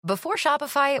Before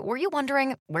Shopify, were you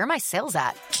wondering, where are my sales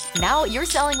at? Now you're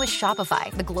selling with Shopify,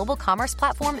 the global commerce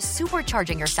platform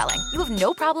supercharging your selling. You have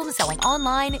no problem selling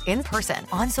online, in person,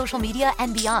 on social media,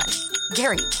 and beyond.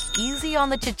 Gary, easy on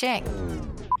the cha-ching.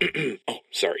 Oh,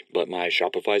 sorry, but my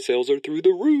Shopify sales are through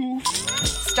the roof.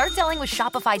 Start selling with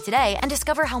Shopify today and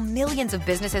discover how millions of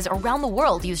businesses around the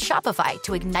world use Shopify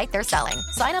to ignite their selling.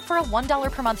 Sign up for a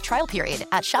 $1 per month trial period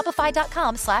at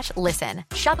shopify.com/listen.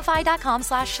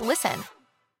 Shopify.com/listen.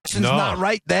 No, not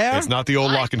right there. It's not the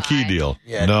old lock and key deal.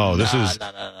 Yeah, no, this is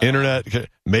internet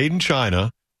made in China.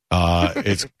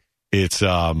 It's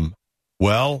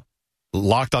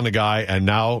locked on the guy, and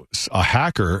now a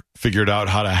hacker figured out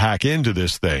how to hack into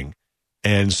this thing,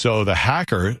 and so the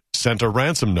hacker sent a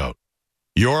ransom note.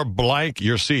 Your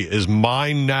seat is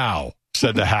mine now,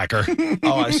 said the hacker.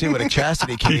 Oh, I see what a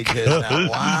chastity cage is now.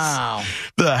 Wow.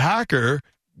 The hacker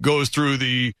goes through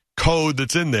the code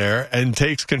that's in there and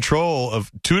takes control of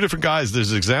two different guys.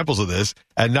 There's examples of this,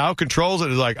 and now controls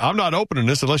it. Is like, I'm not opening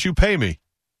this unless you pay me.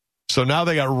 So now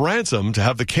they got ransom to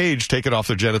have the cage taken off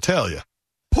their genitalia.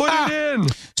 Put it in.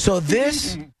 So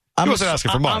this... He wasn't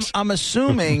asking for much. I'm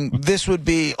assuming this would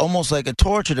be almost like a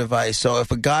torture device. So if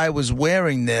a guy was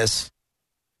wearing this,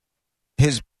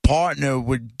 his partner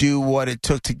would do what it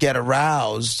took to get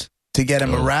aroused,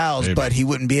 aroused, maybe. but he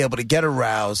wouldn't be able to get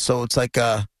aroused. So it's like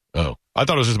a... Oh, I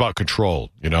thought it was just about control,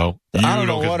 You I don't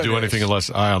know get what to do it anything is. unless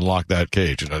I unlock that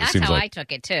cage. That's it seems how like, I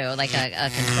took it, too, like a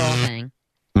control thing.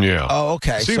 Yeah. Oh,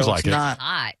 okay. Seems so like it's it. not...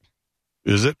 Hot.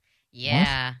 Is it?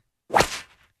 Yeah. How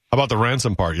about the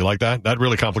ransom part? You like that? That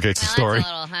really complicates the story. That's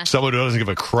a little, huh? Someone who doesn't give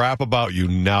a crap about you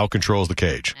now controls the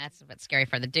cage. That's a bit scary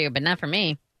for the dude, but not for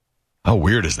me. How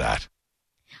weird is that?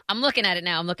 I'm looking at it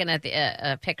now. I'm looking at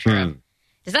the picture.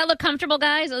 Does that look comfortable,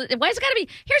 guys? Why is it got to be?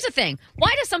 Here's the thing.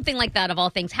 Why does something like that, of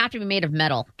all things, have to be made of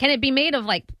metal? Can it be made of,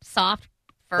 like, soft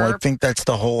fur? Well, I think that's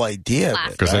the whole idea of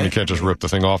it. Because then you right? can't just rip the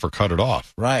thing off or cut it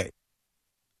off. Right.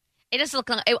 It just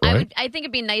looks. Right? I think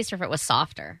it'd be nicer if it was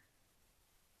softer.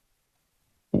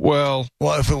 Well,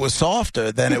 if it was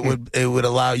softer, then it would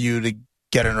allow you to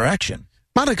get an erection.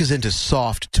 Monica's into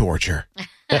soft torture.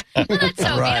 Well, that's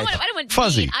so. Right. I don't want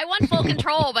Fuzzy. I want full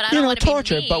control, but I don't want to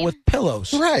torture, be mean. but with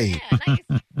pillows. Right. Yeah,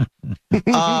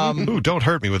 nice. ooh, don't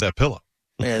hurt me with that pillow.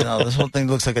 Yeah, no, this whole thing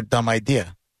looks like a dumb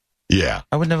idea. Yeah.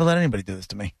 I would never let anybody do this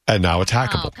to me. And now it's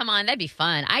hackable. Oh, come on. That'd be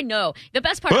fun. I know. The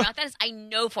best part about that is I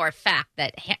know for a fact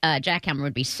that Jackhammer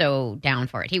would be so down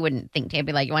for it. He wouldn't think, he'd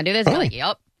be like, you want to do this? He'd be like,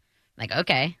 yep. Like,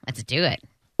 okay, let's do it.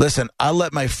 Listen, I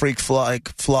let my freak fly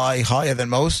higher than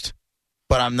most,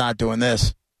 but I'm not doing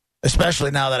this. Especially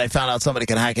now that I found out somebody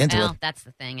can hack into Well, it. that's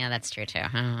the thing. Yeah, that's true, too.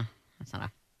 That's not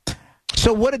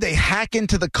So what, did they hack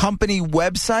into the company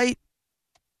website?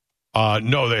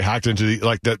 No, they hacked into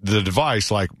the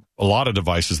device, like a lot of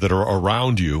devices that are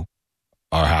around you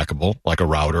are hackable, like a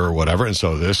router or whatever. And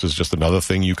so this is just another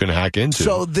thing you can hack into.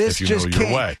 So this if you just know your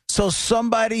came. way. So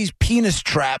somebody's penis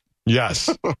trap Yes.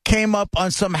 came up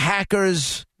on some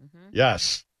hackers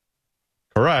Yes.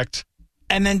 Correct.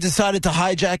 and then decided to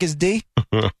hijack his D?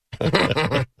 Wow.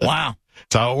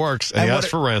 That's how it works. And he asked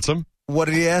for ransom. What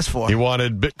did he ask for? He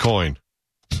wanted Bitcoin.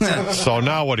 So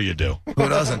now what do you do? Who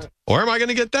doesn't? Where am I going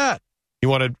to get that? He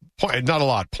wanted, not a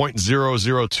lot,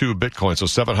 0.002 Bitcoin, so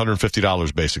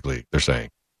 $750 basically, they're saying,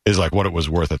 is like what it was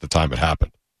worth at the time it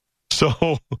happened.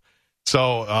 So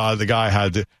the guy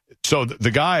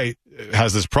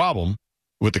has this problem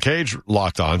with the cage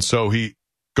locked on, so he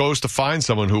goes to find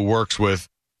someone who works with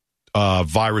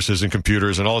viruses and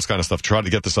computers and all this kind of stuff to try to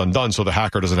get this undone so the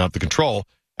hacker doesn't have the control,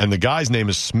 and the guy's name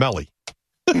is Smelly.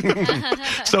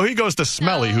 So he goes to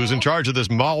Smelly, who's in charge of this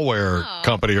malware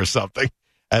company or something.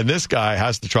 And this guy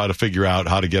has to try to figure out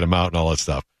how to get him out and all that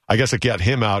stuff. I guess it got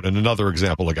him out, and another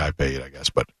example, the guy paid, I guess.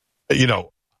 But,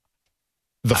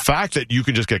 the fact that you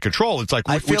can just get control, it's like,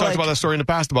 we talked about that story in the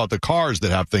past about the cars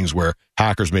that have things where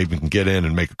hackers maybe can get in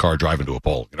and make a car drive into a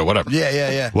pole, whatever.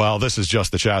 Yeah. Well, this is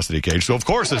just the chastity cage, so of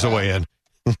course there's a way in.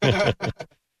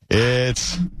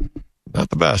 It's not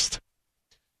the best.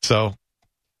 So,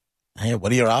 Hey,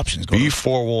 what are your options? be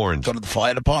forewarned. Go to the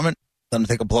fire department? Let them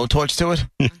take a blowtorch to it?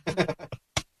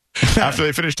 After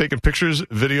they finish taking pictures,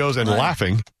 videos, and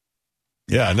laughing.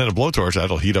 Yeah, and then a blowtorch,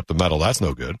 that'll heat up the metal. That's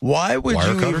no good. Why would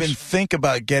Wire you cutters? even think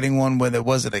about getting one when there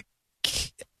wasn't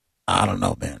I don't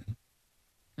know, man.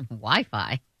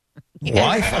 Wi-Fi.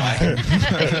 Wi-Fi?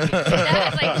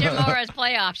 That's like Jim Mora's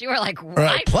playoffs. You were like, Wi-Fi.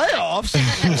 Right, playoffs?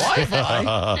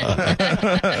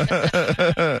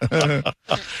 Wi-Fi?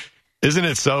 Isn't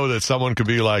it so that someone could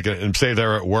be like, and say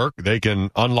they're at work, they can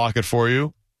unlock it for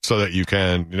you so that you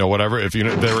can, whatever, if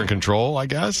they're in control, I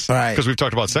guess? Right. Because we've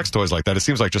talked about sex toys like that. It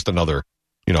seems like just another,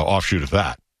 offshoot of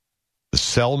that. The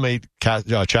cellmate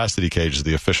chastity cage is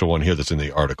the official one here that's in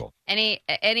the article. Any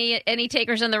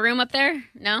takers in the room up there?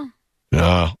 No?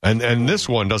 No. And this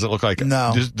one doesn't look like...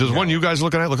 No. Does one you guys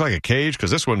looking at look like a cage?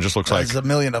 Because this one just looks like... There's a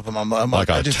million of them. I'm like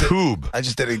a tube. I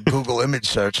just did a Google image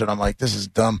search, and I'm like, this is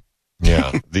dumb.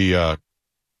 Yeah. The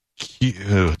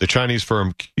Chinese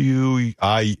firm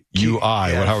QIUI,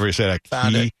 however you say that,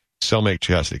 Key Cellmate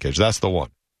Chastity Cage. That's the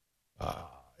one.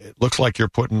 It looks like you're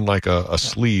putting like a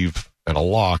sleeve and a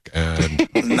lock and...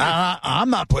 Nah, I'm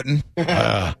not putting.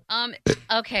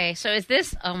 Okay, so is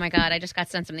this... Oh, my God, I just got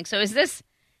sent something. So is this...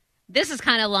 This is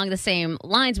kind of along the same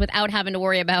lines without having to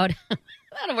worry about... I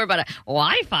don't worry about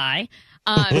Wi-Fi.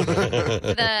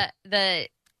 The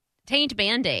taint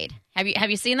Band-Aid. Have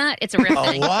you seen that? It's a real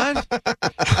thing. What?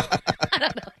 I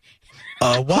don't know.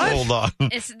 What? Hold on.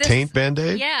 Taint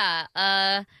Band-Aid?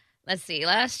 Yeah. Let's see.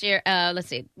 Last year,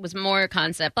 it was more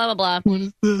concept, blah, blah, blah. What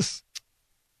is this?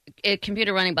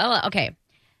 Computer running, blah, blah. Okay.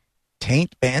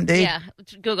 Taint Band-Aid? Yeah.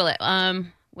 Google it.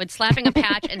 With slapping a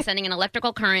patch and sending an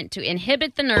electrical current to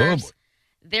inhibit the nerves,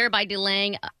 thereby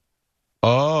delaying...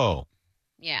 Oh.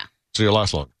 Yeah. So you'll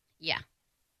last long. Yeah.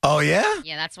 Oh, yeah?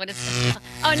 Yeah, that's what it's...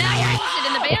 Oh, now you're interested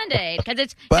in the Band-Aid.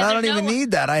 But I don't even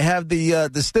need that. I have the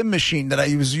stim machine that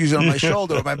I was using on my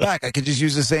shoulder or my back. I could just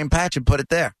use the same patch and put it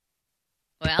there.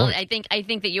 Well, I think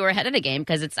that you were ahead of the game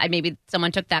because maybe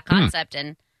someone took that concept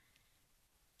and...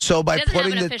 So by it doesn't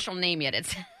putting have an official name yet.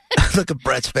 It's... Look at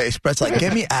Brett's face. Brett's like,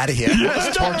 get me out of here.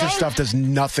 This torture stuff does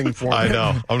nothing for me. I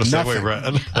know. I'm the same way, Brett.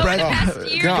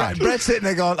 Brett's sitting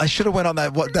there going, I should have went on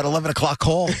that 11 o'clock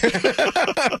call. Over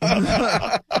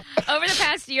the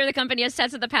past year, the company has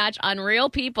tested the patch on real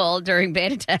people during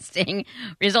beta testing,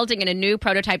 resulting in a new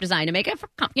prototype design to make it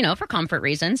for comfort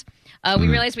reasons. We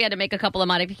realized we had to make a couple of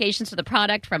modifications to the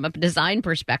product from a design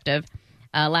perspective.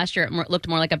 Last year, it looked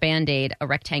more like a Band-Aid, a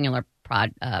rectangular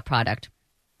product.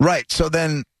 Right. So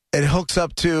then it hooks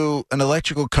up to an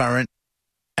electrical current,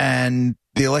 and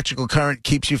the electrical current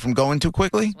keeps you from going too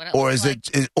quickly, or is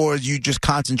or are you just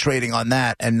concentrating on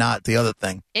that and not the other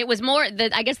thing? It was more.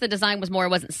 I guess the design was more. It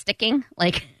wasn't sticking.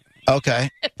 Like. Okay.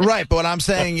 Right. But what I'm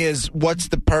saying is, what's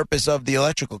the purpose of the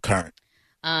electrical current?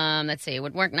 Let's see. It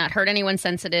would work, not hurt anyone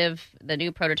sensitive. The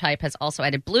new prototype has also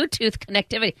added Bluetooth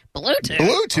connectivity.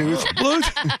 Bluetooth.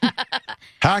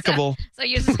 Hackable. So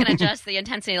users can adjust the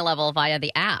intensity level via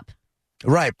the app.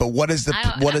 Right, but what is the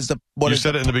you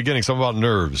said it in the beginning, something about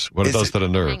nerves. What it does to the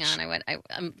nerves. Hang on,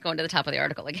 I'm going to the top of the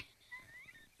article again.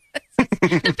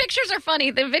 The pictures are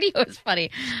funny. The video is funny.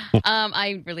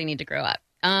 I really need to grow up.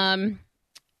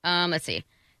 Let's see.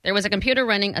 There was a computer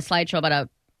running a slideshow about a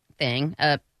thing.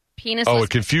 A penis. Oh, it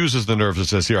confuses the nerves. It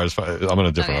says here. I'm in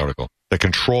a different article that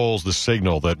controls the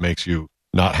signal that makes you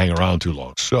not hang around too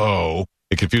long. So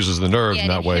it confuses the nerves, and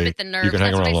that way you can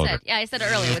hang around longer. Yeah, I said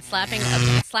earlier with slapping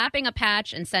a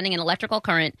patch and sending an electrical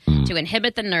current to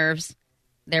inhibit the nerves,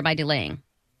 thereby delaying.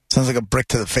 Sounds like a brick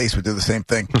to the face would do the same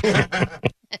thing.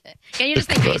 Can you just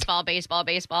think baseball?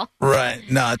 Right.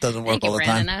 No, it doesn't work all the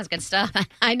Brandon. time. That was good stuff.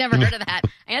 I never heard of that.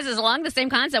 I guess it's along the same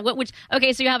concept.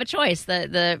 Okay, so you have a choice.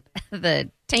 The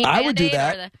taint Band-Aid. I would do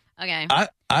that. Okay.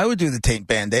 I would do the taint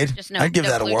Band-Aid. I'd give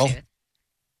that a whirl.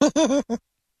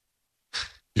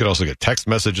 You could also get text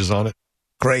messages on it.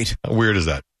 Great. How weird is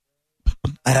that?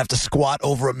 I'd have to squat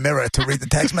over a mirror to read the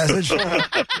text message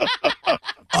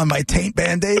on my taint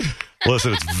Band-Aid.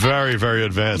 Listen, it's very, very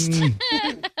advanced.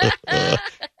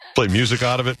 Play music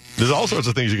out of it. There's all sorts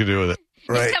of things you can do with it.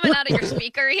 Right. It's coming out of your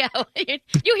speaker. Yeah. You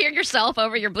hear yourself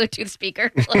over your Bluetooth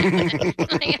speaker. You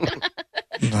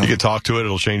can talk to it.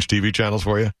 It'll change TV channels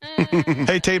for you.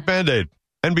 Hey, tape Band-Aid.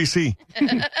 NBC.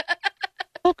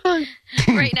 Okay.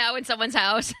 Right now in someone's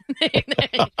house.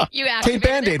 You Tape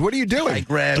Band-Aid, what are you doing? I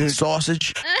grabbed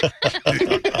sausage.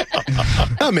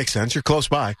 That makes sense. You're close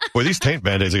by. Boy, these taint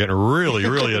Band-Aids are getting really,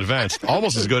 really advanced.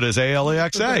 Almost as good as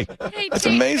ALEXA. Hey, That's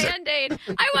taint amazing. Band-Aid.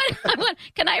 I want.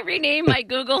 Can I rename my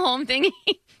Google Home thingy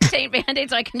taint Band-Aid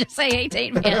so I can just say, hey,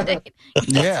 taint Band-Aid?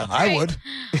 Yeah, I would.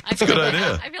 That's a good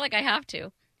idea. I feel like I have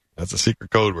to. That's a secret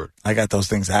code word. I got those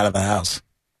things out of the house.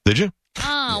 Did you?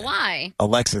 Oh, why?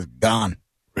 Alexa's gone.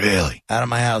 Really? Out of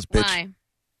my house, bitch. Why?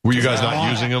 Were you guys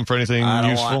not using them for anything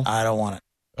useful? I don't want it.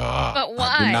 But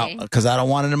why? Because I don't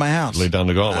want it in my house. Lay down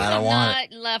the gauntlet. I don't want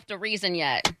it. Not left a reason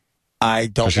yet. I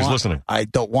don't want She's listening. I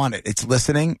don't want it. It's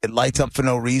listening. It lights up for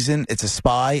no reason. It's a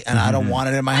spy, and I don't want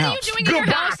it in my house. What are you doing in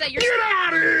your house that you're... Get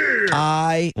out of here!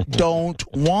 I don't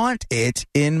want it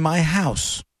in my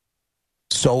house.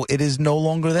 So it is no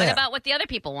longer there. What about what the other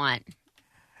people want?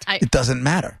 It doesn't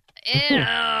matter. Ew.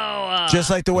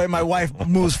 Just like the way my wife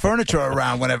moves furniture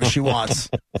around whenever she wants.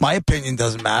 My opinion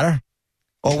doesn't matter.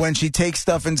 Or when she takes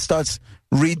stuff and starts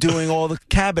redoing all the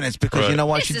cabinets because you know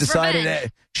what? This is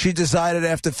revenge. She decided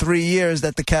after 3 years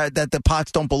that the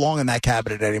pots don't belong in that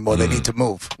cabinet anymore. They need to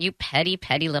move. You petty,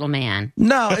 petty little man.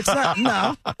 No, it's not.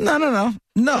 No.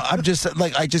 I'm just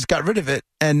like I just got rid of it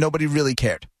and nobody really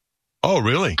cared. Oh,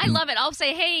 really? I love it. I'll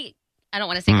say, hey, I don't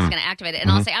want to say it's going to activate it. And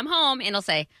I'll say, I'm home. And it'll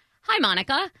say, hi,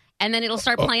 Monica. And then it'll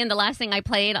start playing the last thing I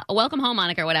played, welcome home,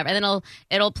 Monica, or whatever. And then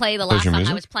it'll play the last song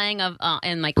I was playing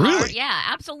in my car. Really? Yeah,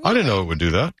 absolutely. I didn't know it would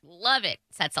do that. Love it.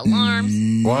 Sets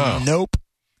alarms. Wow. Nope.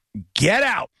 Get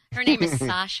out. Her name is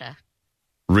Sasha.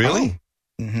 Really?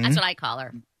 Mm-hmm. That's what I call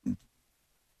her. It's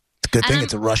a good thing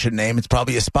it's a Russian name. It's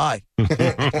probably a spy.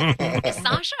 Is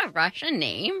Sasha a Russian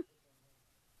name?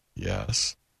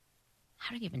 Yes.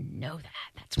 How do you even know that?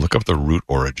 That's Look up the root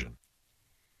origin.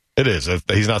 It is.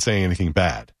 He's not saying anything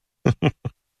bad.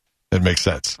 It makes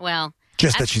sense. well.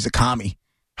 Just that she's a commie.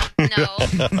 No,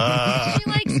 she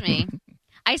likes me.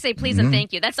 I say please and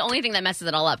thank you. That's the only thing that messes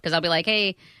it all up because I'll be like,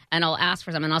 hey, and I'll ask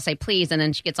for something and I'll say please, and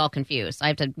then she gets all confused. I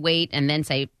have to wait and then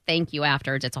say thank you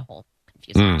afterwards. It's a whole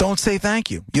confusing. Don't say thank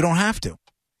you. You don't have to.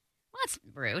 Well, that's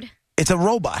rude. It's a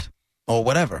robot or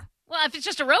whatever. Well, if it's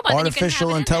just a robot, Artificial then you can have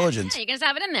it in intelligence. there. Yeah, you can just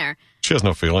have it in there. She has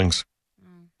no feelings.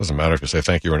 Doesn't matter if you say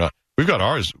thank you or not. We've got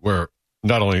ours where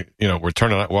not only, we're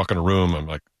walk in a room. I'm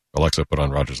like, Alexa, put on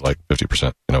Roger's light,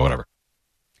 50%, whatever.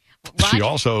 Roger? She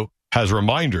also has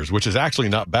reminders, which is actually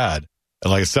not bad.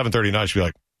 And like at 7:39, she'll be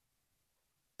like,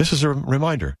 this is a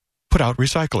reminder. Put out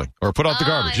recycling or put out the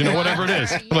garbage, whatever it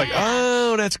is. I'm like,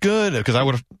 oh, that's good. Because I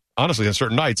would have, honestly, on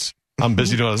certain nights, I'm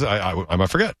busy doing this. I might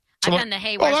forget. So I've done the,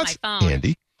 hey, where's my phone?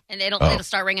 Handy. And it'll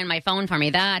start ringing my phone for me.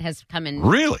 That has come in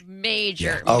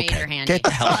major handy. Get the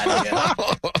hell out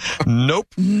of here. Nope.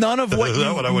 None of what Is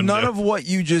that what I wouldn't none do? of what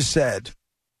you just said.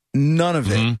 None of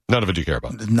it. None of it do you care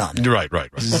about. None. Right.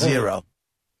 Zero.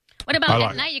 What about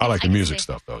at night? I like the music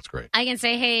stuff, though. It's great. I can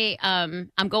say, hey, I'm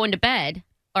going to bed,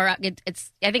 or I think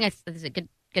it's a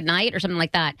good night or something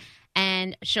like that,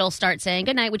 and she'll start saying,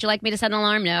 good night. Would you like me to set an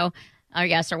alarm? No, or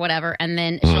yes, or whatever, and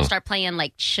then she'll start playing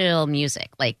like chill music,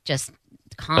 like just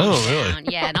calm down.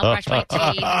 Really? Yeah, and I'll brush my teeth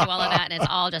and do all of that, and it's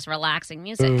all just relaxing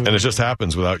music. And it just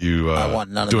happens without you I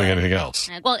want none of doing that. anything else.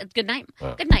 Well, it's good night.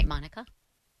 Good night, Monica.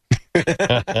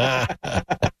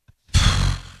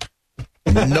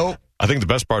 Nope. I think the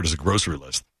best part is the grocery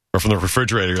list. Or from the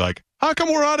refrigerator, you're like, how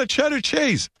come we're out of cheddar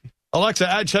cheese? Alexa,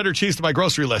 add cheddar cheese to my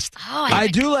grocery list. Oh, I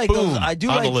do like Boom, those. I do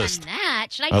on like the list. that.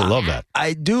 Should I love that.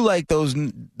 I do like those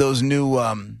new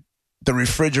the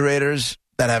refrigerators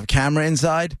that have camera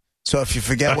inside. So if you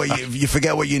forget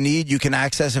what you need, you can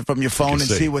access it from your phone and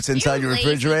see what's inside your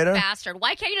refrigerator. Bastard!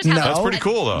 Why can't you just have No. That's pretty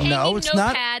cool, though. No, it's not.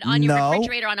 notepad on your No.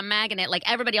 refrigerator on a magnet like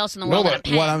everybody else in the world? No, and a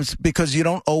pen? Because you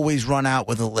don't always run out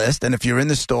with a list, and if you're in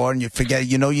the store and you forget,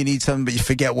 you need something, but you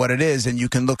forget what it is, and you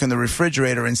can look in the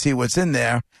refrigerator and see what's in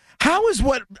there. How is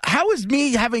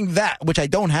me having that, which I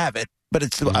don't have it, but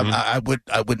it's I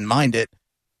wouldn't mind it.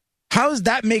 How does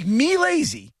that make me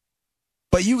lazy?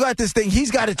 But you got this thing. He's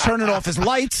got to turn it off his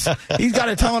lights. He's got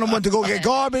to tell him when to go get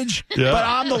garbage. Yeah. But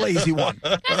I'm the lazy one.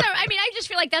 I just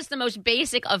feel like that's the most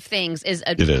basic of things is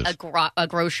a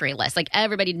grocery list. Like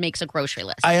everybody makes a grocery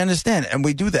list. I understand, and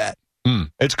we do that.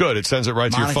 It's good. It sends it right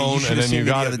Monica, to your you phone, should and have then seen you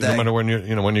me got the it other no matter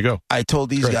when you go. I told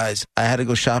these Great. guys I had to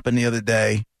go shopping the other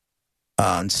day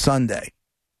on Sunday,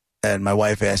 and my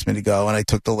wife asked me to go, and I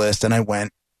took the list, and I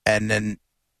went, and then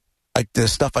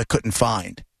there's stuff I couldn't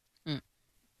find.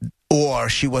 Or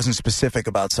she wasn't specific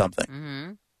about something.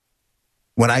 Mm-hmm.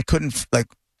 When I couldn't,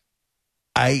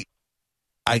 I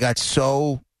got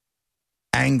so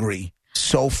angry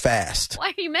so fast Why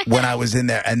are you mad? when I was in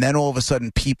there. And then all of a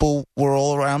sudden, people were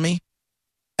all around me.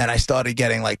 And I started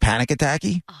getting panic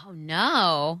attacky. Oh,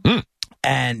 no.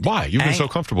 And Why? You've been so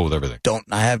comfortable with everything.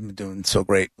 I haven't been doing so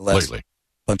great the last Lately.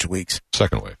 bunch of weeks.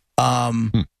 Second wave.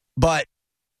 But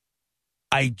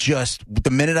the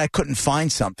minute I couldn't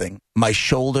find something, my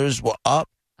shoulders were up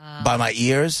by my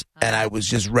ears, and I was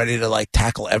just ready to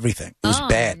tackle everything. It was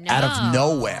bad. No.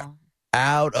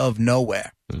 Out of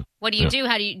nowhere. What do you do?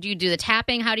 How do you do the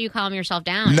tapping? How do you calm yourself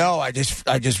down? No, I just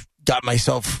got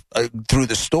myself through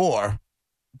the store,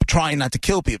 trying not to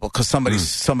kill people because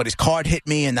somebody's card hit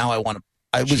me, and now I want to.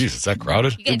 Jeez, is that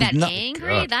crowded? You get that not- angry?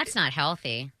 God. That's not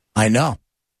healthy. I know.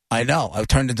 I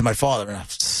turned into my father in a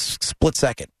split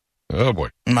second. Oh, boy.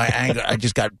 My anger, I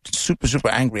just got super, super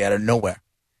angry out of nowhere.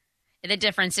 The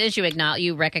difference is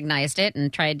you recognized it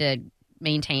and tried to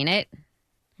maintain it.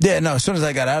 Yeah, no, as soon as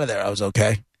I got out of there, I was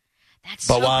okay. That's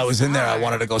But so while I was in there, I bizarre.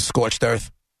 wanted to go scorched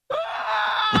earth.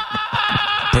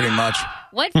 Pretty much.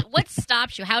 What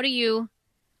stops you? How do you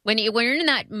when you're in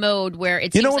that mode where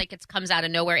it seems like it comes out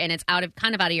of nowhere and it's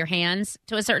kind of out of your hands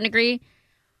to a certain degree?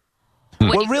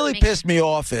 What really pissed me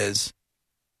off is,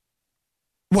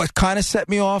 what kind of set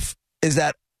me off is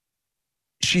that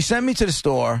she sent me to the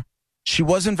store. She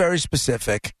wasn't very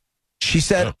specific. She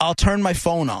said, I'll turn my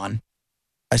phone on.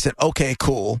 I said, okay,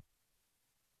 cool.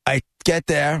 I get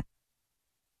there.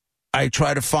 I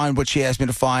try to find what she asked me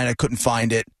to find. I couldn't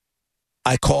find it.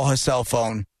 I call her cell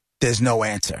phone. There's no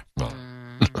answer.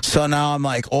 So now I'm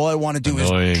like, all I want to do is,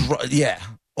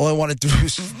 all I want to do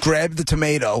is grab the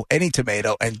tomato, any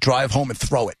tomato, and drive home and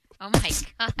throw it. Oh my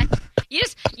God.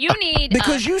 You need...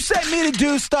 Because you sent me to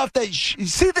do stuff that...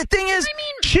 see, the thing is,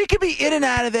 she could be in and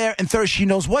out of there, and she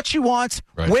knows what she wants,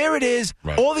 where it is,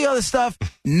 all the other stuff.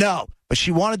 No. But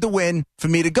she wanted to win for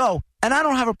me to go. And I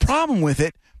don't have a problem with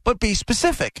it, but be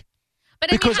specific.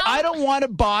 Because I don't want to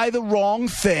buy the wrong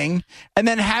thing and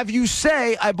then have you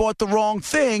say I bought the wrong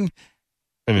thing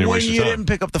when you didn't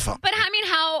pick up the phone. But I mean,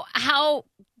 how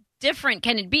different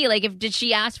can it be? Like, did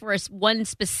she ask for one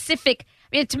specific...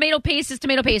 I mean, tomato paste is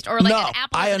tomato paste, or like an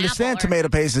apple. I understand tomato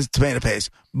paste is tomato paste,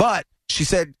 but she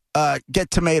said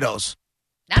get tomatoes,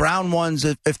 brown ones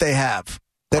if they have.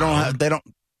 They don't have. They don't.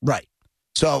 Right.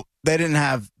 So they didn't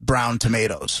have brown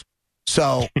tomatoes.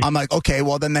 So I'm like, okay,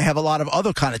 well then they have a lot of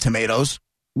other kind of tomatoes.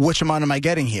 Which amount am I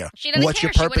getting here? What's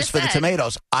your purpose for the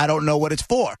tomatoes? I don't know what it's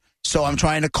for. So I'm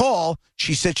trying to call.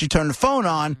 She said she turned the phone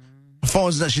on.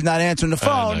 She's not answering the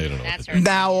phone.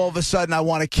 Now all of a sudden I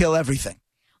want to kill everything.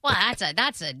 Well,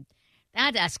 that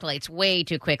escalates way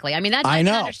too quickly. I mean, I can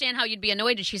understand how you'd be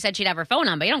annoyed if she said she'd have her phone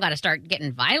on, but you don't got to start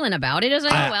getting violent about it. It's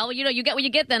like, you get what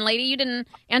you get then, lady. You didn't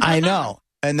answer the phone. I know.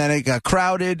 And then it got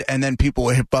crowded, and then people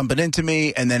were bumping into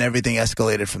me, and then everything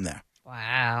escalated from there.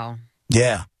 Wow.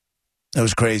 Yeah. It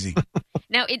was crazy.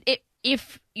 Now,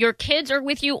 if your kids are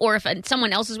with you or if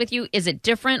someone else is with you, is it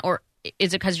different, or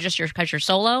is it because you're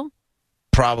solo?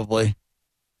 Probably.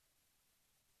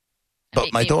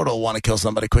 But my daughter will want to kill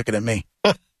somebody quicker than me.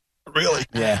 Really?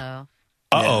 Yeah.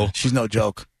 Uh-oh. Yeah, she's no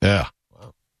joke. Yeah.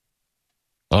 Wow.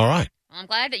 All right. Well, I'm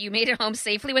glad that you made it home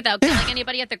safely without killing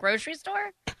anybody at the grocery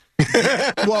store.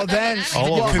 Well, then,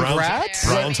 congrats.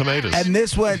 Brown tomatoes. And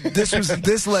this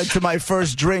led to my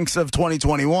first drinks of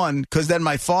 2021, because then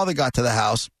my father got to the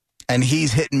house, and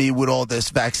he's hitting me with all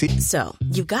this vaccine. So,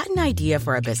 you've got an idea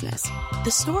for a business.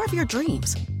 The store of your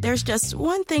dreams. There's just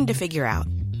one thing to figure out.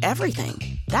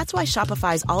 Everything. That's why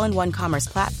Shopify's all-in-one commerce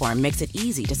platform makes it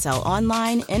easy to sell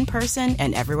online, in person,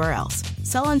 and everywhere else.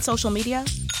 Sell on social media,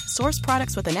 source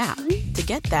products with an app to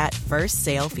get that first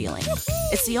sale feeling.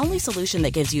 It's the only solution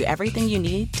that gives you everything you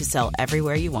need to sell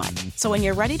everywhere you want. So when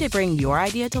you're ready to bring your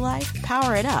idea to life,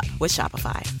 power it up with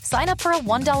Shopify. Sign up for a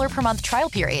 $1 per month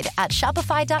trial period at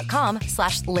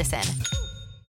shopify.com/listen.